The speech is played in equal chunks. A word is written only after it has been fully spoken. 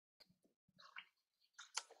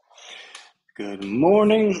Good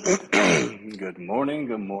morning. Good morning.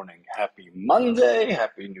 Good morning. Happy Monday.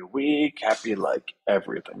 Happy new week. Happy like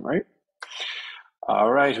everything, right?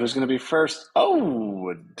 All right. Who's going to be first?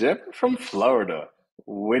 Oh, Deb from Florida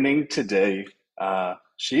winning today.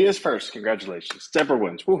 She is first. Congratulations. Deborah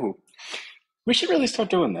wins. Woohoo. We should really start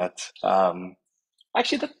doing that.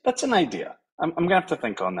 Actually, that's an idea. I'm going to have to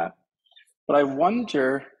think on that. But I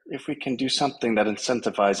wonder if we can do something that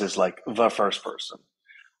incentivizes like the first person.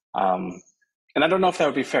 Um, and I don't know if that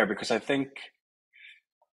would be fair because I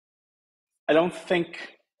don't think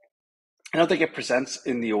I don't think it presents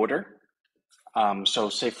in the order. So,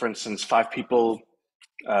 say for instance, five people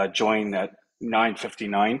join at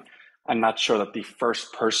 9:59. I'm not sure that the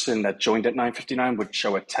first person that joined at 9:59 would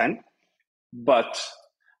show at 10. But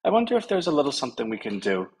I wonder if there's a little something we can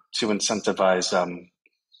do to incentivize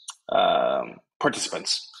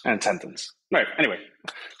participants and attendance. Right. Anyway,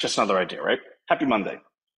 just another idea, right? Happy Monday.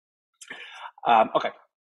 Okay.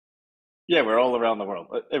 Yeah, we're all around the world.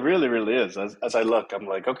 It really, really is. As I look, I'm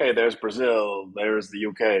like, okay, there's Brazil, there's the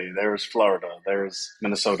UK, there's Florida, there's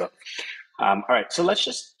Minnesota. All right, so let's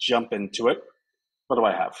just jump into it. What do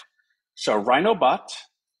I have? So Rhino bot.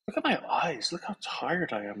 Look at my eyes. Look how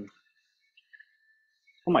tired I am.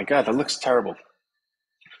 Oh my God, that looks terrible.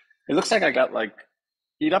 It looks like I got like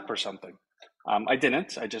eat up or something. I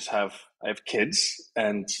didn't. I have kids,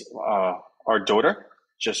 and our daughter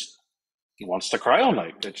just wants to cry all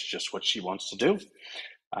night. It's just what she wants to do.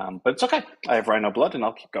 But it's okay. I have Rhino blood, and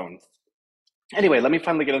I'll keep going. Anyway, let me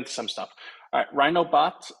finally get into some stuff. All right, Rhino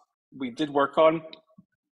bot. We did work on.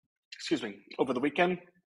 Excuse me. Over the weekend.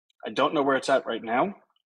 I don't know where it's at right now.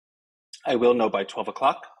 I will know by 12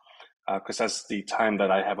 o'clock because that's the time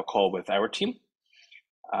that I have a call with our team.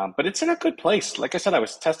 But it's in a good place. Like I said, I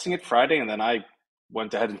was testing it Friday, and then I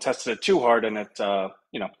went ahead and tested it too hard, and it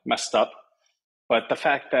messed up. But the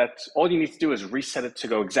fact that all you need to do is reset it to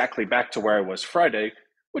go exactly back to where it was Friday,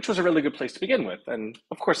 which was a really good place to begin with. And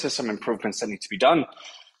of course, there's some improvements that need to be done.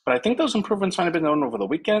 But I think those improvements might have been done over the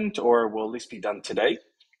weekend or will at least be done today.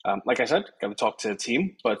 Like I said, got to talk to the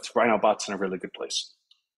team, but RhinoBot's in a really good place.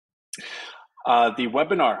 The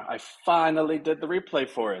webinar, I finally did the replay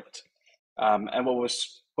for it. And what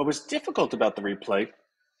was difficult about the replay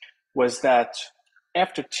was that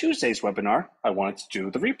after Tuesday's webinar, I wanted to do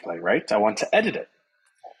the replay, right? I want to edit it.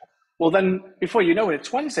 Well, then before you know it,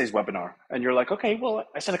 it's Wednesday's webinar. And you're like, okay, well,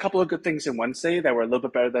 I said a couple of good things in Wednesday that were a little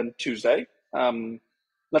bit better than Tuesday.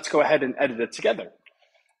 Let's go ahead and edit it together.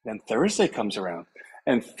 Then Thursday comes around.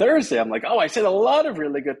 And Thursday, I'm like, oh, I said a lot of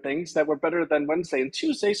really good things that were better than Wednesday and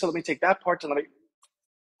Tuesday. So let me take that part and let me.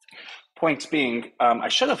 Points being, I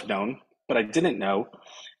should have known, but I didn't know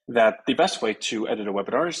that the best way to edit a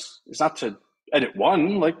webinar is not to edit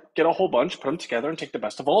one, like get a whole bunch, put them together, and take the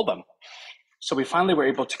best of all of them. So we finally were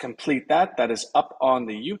able to complete that. That is up on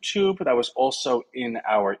the YouTube. That was also in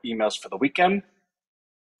our emails for the weekend.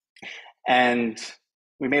 And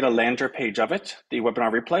we made a lander page of it, the webinar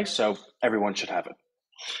replay, so everyone should have it.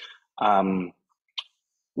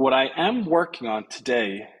 What I am working on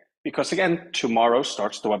today, because again, tomorrow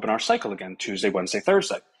starts the webinar cycle again, Tuesday, Wednesday,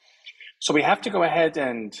 Thursday. So we have to go ahead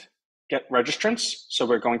and get registrants. So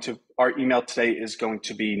our email today is going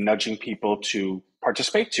to be nudging people to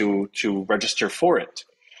participate, to register for it.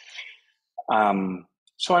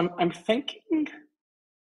 So I'm thinking,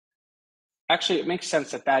 actually, it makes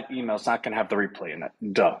sense that email is not going to have the replay in it.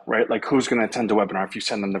 Duh, right? Like who's going to attend a webinar if you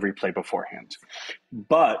send them the replay beforehand?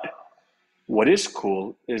 But what is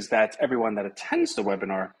cool is that everyone that attends the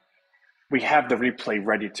webinar, we have the replay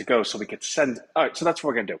ready to go so we could send. All right, so that's what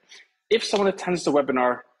we're going to do. If someone attends the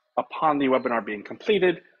webinar upon the webinar being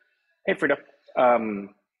completed, hey, Frida,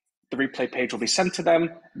 the replay page will be sent to them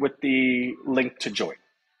with the link to join.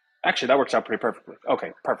 Actually, that works out pretty perfectly.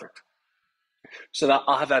 Okay, perfect. So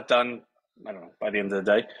I'll have that done, I don't know, by the end of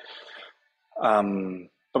the day.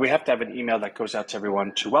 But we have to have an email that goes out to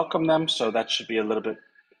everyone to welcome them. So that should be a little bit,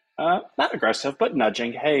 not aggressive, but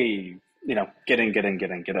nudging. Hey, get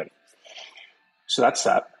in. So that's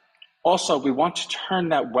that. Also, we want to turn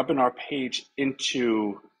that webinar page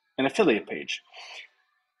into an affiliate page.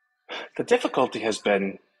 The difficulty has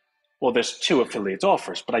been, well, there's 2 affiliate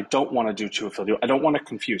offers, but I don't want to do 2 affiliate. I don't want to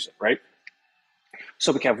confuse it, right?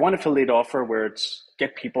 So we can have 1 affiliate offer where it's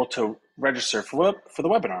get people to register for the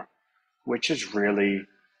webinar, which is really,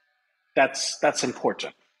 that's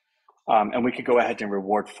important. And we could go ahead and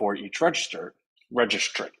reward for each registrant.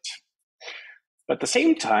 But at the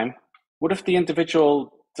same time, what if the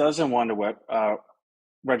individual doesn't want to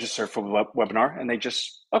register for the webinar and they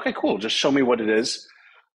just, okay, cool, just show me what it is.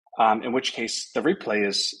 In which case the replay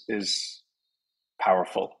is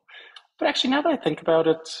powerful. But actually, now that I think about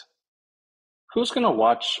it, who's going to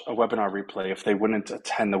watch a webinar replay if they wouldn't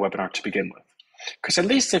attend the webinar to begin with? Because at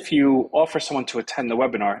least if you offer someone to attend the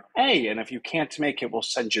webinar, and if you can't make it, we'll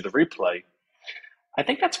send you the replay. I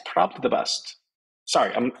think that's probably the best.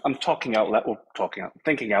 Sorry, I'm talking out loud. Well,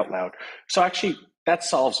 thinking out loud. So actually, that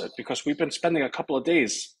solves it because we've been spending a couple of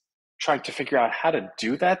days trying to figure out how to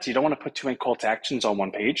do that. You don't want to put too many call to actions on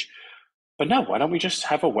one page. But no, why don't we just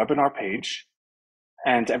have a webinar page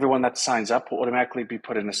and everyone that signs up will automatically be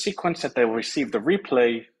put in a sequence that they will receive the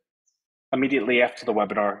replay immediately after the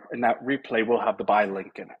webinar, and that replay will have the buy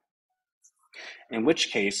link in it. In which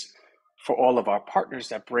case, for all of our partners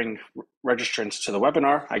that bring registrants to the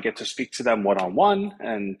webinar, I get to speak to them one-on-one,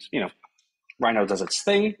 and Rhino does its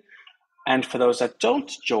thing. And for those that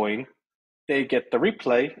don't join, they get the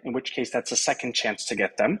replay, in which case that's a second chance to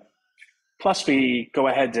get them. Plus, we go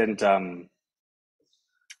ahead and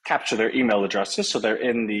capture their email addresses, so they're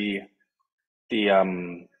in the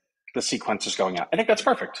sequences going out. I think that's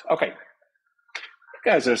perfect. Okay,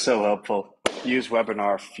 you guys are so helpful. Use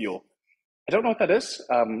webinar fuel. I don't know what that is.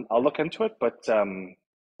 I'll look into it, but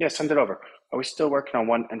yeah, send it over. Are we still working on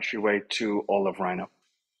one entryway to all of Rhino?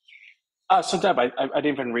 So Deb, I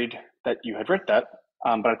didn't even read that you had read that,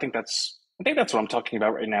 but I think that's what I'm talking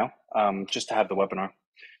about right now. Just to have the webinar.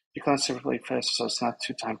 You can answer really fast, so it's not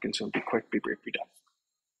too time consuming. Be quick, be brief, be done.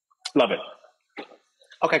 Love it.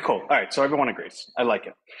 Okay, cool. All right, so everyone agrees. I like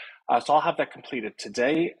it. So I'll have that completed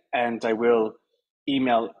today, and I will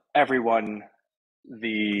email everyone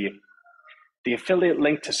the affiliate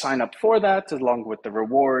link to sign up for that, along with the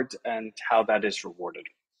reward and how that is rewarded.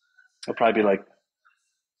 It'll probably be like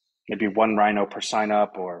maybe 1 Rhino per sign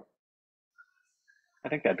up, or I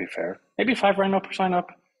think that'd be fair. Maybe 5 Rhino per sign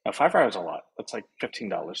up. No, 5 Rhino is a lot. That's like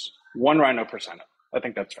 $15. 1 Rhino per sign up. I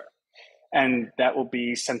think that's fair. And that will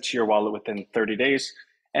be sent to your wallet within 30 days.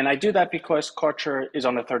 And I do that because Kartra is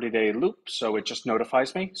on a 30-day loop, so it just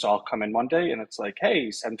notifies me. So I'll come in one day and it's like, hey,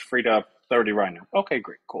 send free to 30 Rhino. Okay,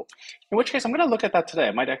 great, cool. In which case, I'm going to look at that today.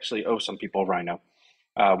 I might actually owe some people Rhino,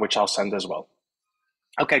 which I'll send as well.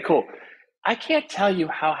 Okay, cool. I can't tell you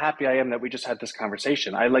how happy I am that we just had this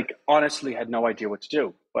conversation. I honestly had no idea what to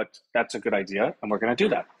do, but that's a good idea, and we're going to do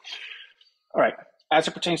that. All right. As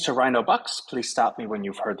it pertains to Rhino Bucks, please stop me when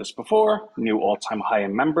you've heard this before. New all-time high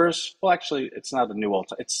in members. Well, actually, it's not a new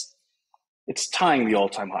all-time. It's tying the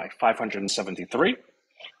all-time high, 573,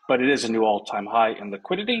 but it is a new all-time high in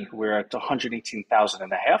liquidity. We're at 118,000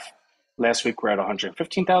 and a half. Last week, we're at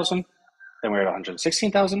 115,000. Then we're at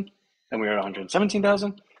 116,000. Then we're at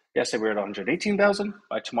 117,000. Yesterday, we were at 118,000.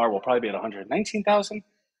 By tomorrow, we'll probably be at 119,000.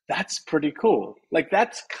 That's pretty cool.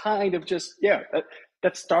 That's kind of just,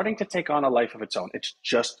 that's starting to take on a life of its own. It's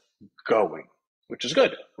just going, which is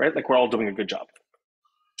good, right? We're all doing a good job.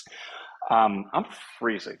 I'm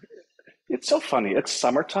freezing. It's so funny. It's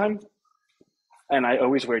summertime, and I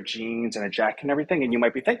always wear jeans and a jacket and everything. And you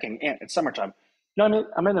might be thinking, it's summertime. No,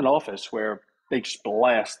 I'm in an office where they just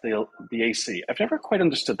blast the AC. I've never quite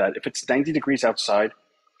understood that. If it's 90 degrees outside,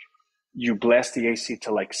 you blast the AC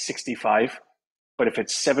to 65. But if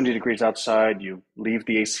it's 70 degrees outside, you leave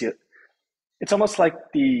the AC. It's almost like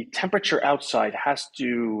the temperature outside has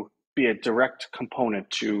to be a direct component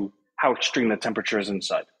to how extreme the temperature is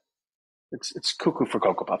inside. It's cuckoo for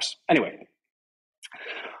Cocoa Puffs. Anyway,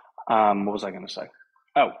 what was I going to say?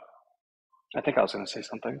 Oh, I think I was going to say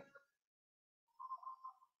something.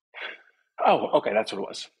 Oh, okay, that's what it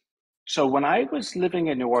was. So when I was living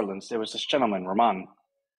in New Orleans, there was this gentleman, Rahman,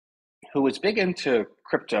 who was big into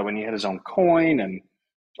crypto, and he had his own coin and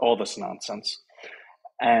all this nonsense.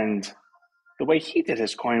 And the way he did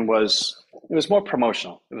his coin was, it was more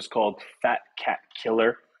promotional. It was called Fat Cat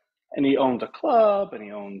Killer. And he owned a club, and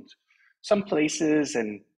he owned some places,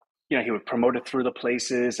 and he would promote it through the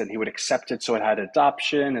places, and he would accept it so it had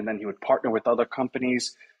adoption, and then he would partner with other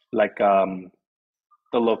companies like the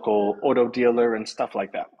local auto dealer and stuff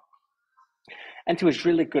like that. And he was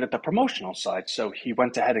really good at the promotional side. So he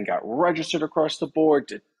went ahead and got registered across the board,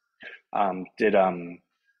 did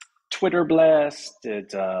Twitter blast,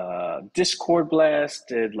 did Discord blast,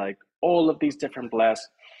 did all of these different blasts,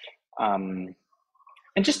 and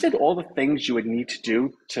just did all the things you would need to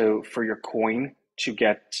do for your coin to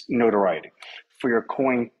get notoriety, for your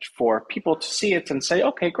coin, for people to see it and say,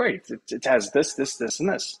 okay, great, it has this, this, this, and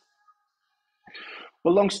this.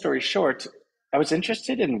 Well, long story short, I was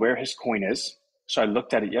interested in where his coin is. So I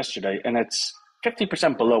looked at it yesterday, and it's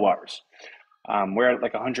 50% below ours. We're at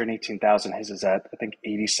 118,000. His is at, I think,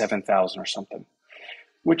 87,000 or something,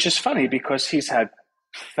 which is funny because he's had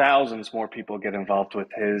thousands more people get involved with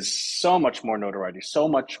his, so much more notoriety, so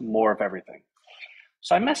much more of everything.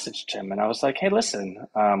 So I messaged him, and I was like, hey, listen,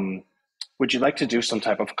 would you like to do some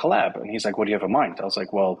type of collab? And he's like, what do you have in mind? I was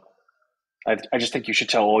like, well, I just think you should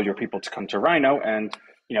tell all your people to come to Rhino, and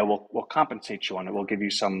we'll compensate you on it. We'll give you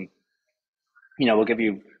some, we'll give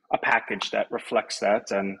you a package that reflects that,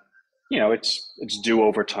 and it's due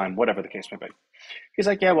over time, whatever the case may be. He's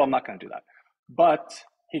like, yeah, well, I'm not going to do that. But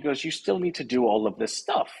he goes, you still need to do all of this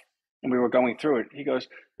stuff. And we were going through it. He goes,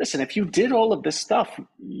 listen, if you did all of this stuff,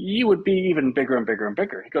 you would be even bigger and bigger and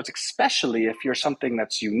bigger. He goes, especially if you're something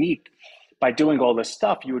that's unique. By doing all this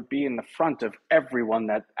stuff, you would be in the front of everyone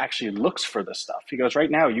that actually looks for this stuff. He goes, right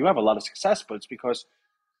now, you have a lot of success, but it's because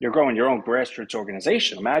you're growing your own grassroots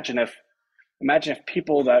organization. Imagine if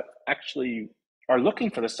people that actually are looking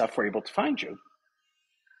for this stuff were able to find you.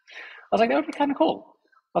 I was like, that would be kind of cool.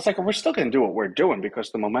 I was like, we're still going to do what we're doing because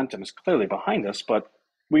the momentum is clearly behind us, but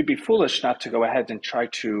we'd be foolish not to go ahead and try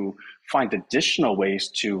to find additional ways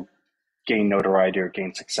to gain notoriety or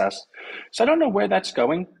gain success. So I don't know where that's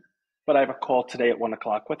going, but I have a call today at 1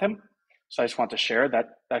 o'clock with him. So I just want to share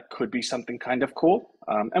that could be something kind of cool,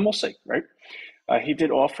 and we'll see, right? He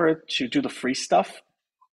did offer to do the free stuff.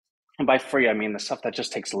 And by free, I mean the stuff that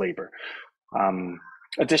just takes labor.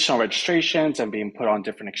 Additional registrations and being put on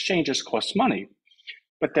different exchanges costs money.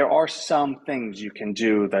 But there are some things you can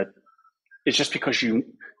do that it's just because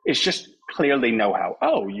it's just clearly know-how.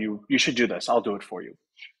 Oh, you should do this. I'll do it for you.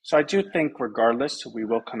 So I do think regardless, we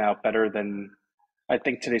will come out better than, I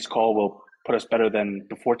think today's call will put us better than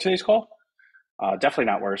before today's call. Definitely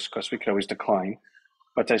not worse because we could always decline.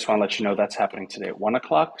 But I just want to let you know that's happening today at 1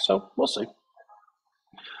 o'clock. So we'll see.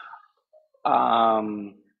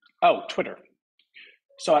 Twitter.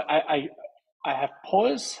 So I have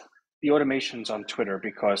paused the automations on Twitter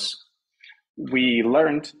because we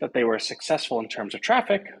learned that they were successful in terms of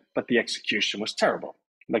traffic, but the execution was terrible.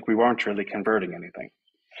 Like we weren't really converting anything.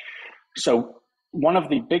 So one of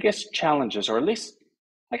the biggest challenges, or at least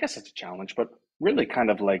I guess it's a challenge, but really kind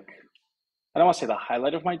of like, I don't want to say the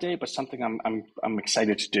highlight of my day, but something I'm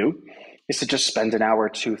excited to do is to just spend an hour or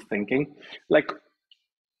two thinking. Like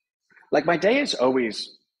my day is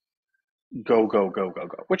always go, go, go, go,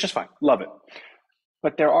 go, which is fine. Love it.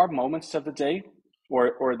 But there are moments of the day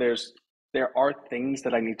or there are things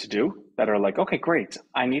that I need to do that are like, okay, great.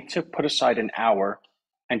 I need to put aside an hour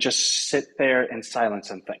and just sit there in silence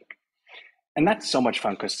and think. And that's so much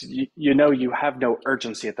fun because you have no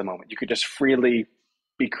urgency at the moment. You could just freely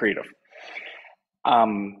be creative.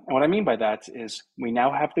 And what I mean by that is we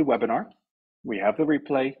now have the webinar, we have the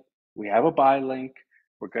replay, we have a buy link.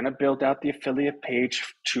 We're going to build out the affiliate page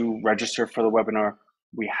to register for the webinar.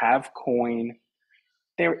 We have coin.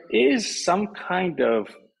 There is some kind of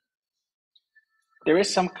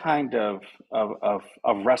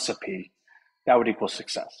recipe that would equal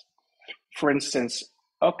success. For instance,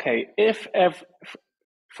 okay, if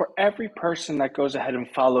for every person that goes ahead and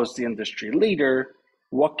follows the industry leader,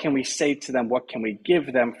 what can we say to them? What can we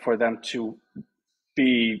give them for them to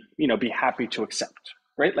be happy to accept,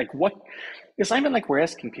 right? Like what, it's not even like we're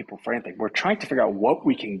asking people for anything. We're trying to figure out what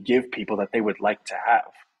we can give people that they would like to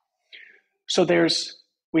have. So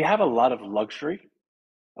we have a lot of luxury,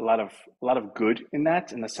 a lot of good in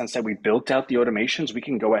that, in the sense that we built out the automations. We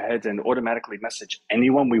can go ahead and automatically message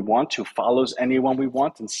anyone we want, who follows anyone we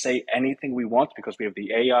want, and say anything we want because we have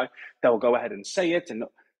the AI that will go ahead and say it. And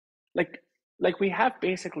like we have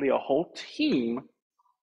basically a whole team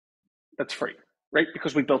that's free, right?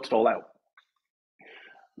 Because we built it all out.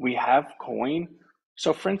 We have coin.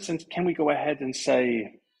 So for instance, can we go ahead and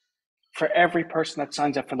say, for every person that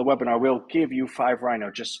signs up for the webinar, we'll give you 5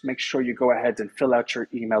 Rhino. Just make sure you go ahead and fill out your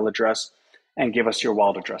email address and give us your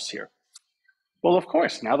wallet address here. Well, of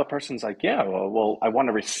course, now the person's like, yeah, well, I want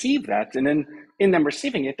to receive that. And then in them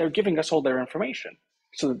receiving it, they're giving us all their information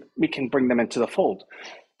so that we can bring them into the fold.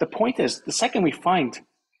 The point is, the second we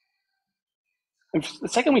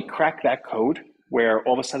crack that code where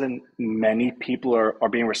all of a sudden many people are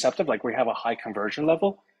being receptive, like we have a high conversion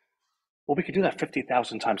level, well, we could do that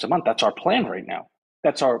 50,000 times a month. That's our plan right now.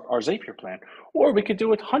 That's our Zapier plan. Or we could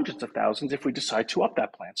do it hundreds of thousands if we decide to up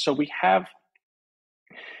that plan. So we have,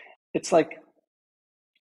 it's like,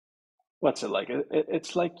 what's it like?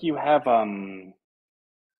 It's like you have, I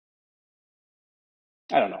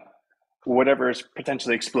don't know, whatever is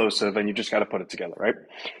potentially explosive, and you just got to put it together, right?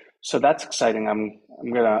 So that's exciting. I'm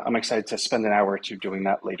excited to spend an hour or two doing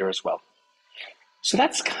that later as well. So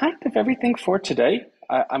that's kind of everything for today.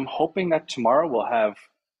 I'm hoping that tomorrow we'll have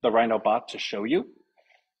the Rhino bot to show you.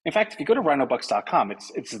 In fact, if you go to rhinobucks.com,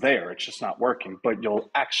 it's there. It's just not working, but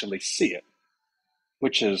you'll actually see it,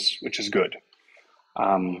 which is good.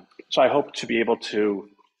 So I hope to be able to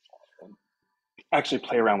actually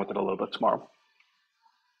play around with it a little bit tomorrow.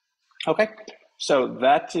 Okay, So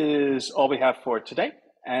that is all we have for today.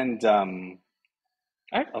 And all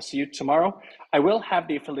right, I'll see you tomorrow. I will have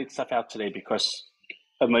the affiliate stuff out today because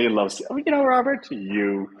a million loves, Robert,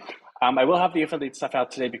 you. I will have the affiliate stuff out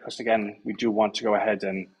today because, again, we do want to go ahead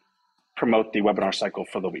and promote the webinar cycle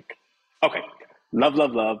for the week. Okay. Love,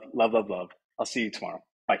 love, love, love, love, love. I'll see you tomorrow.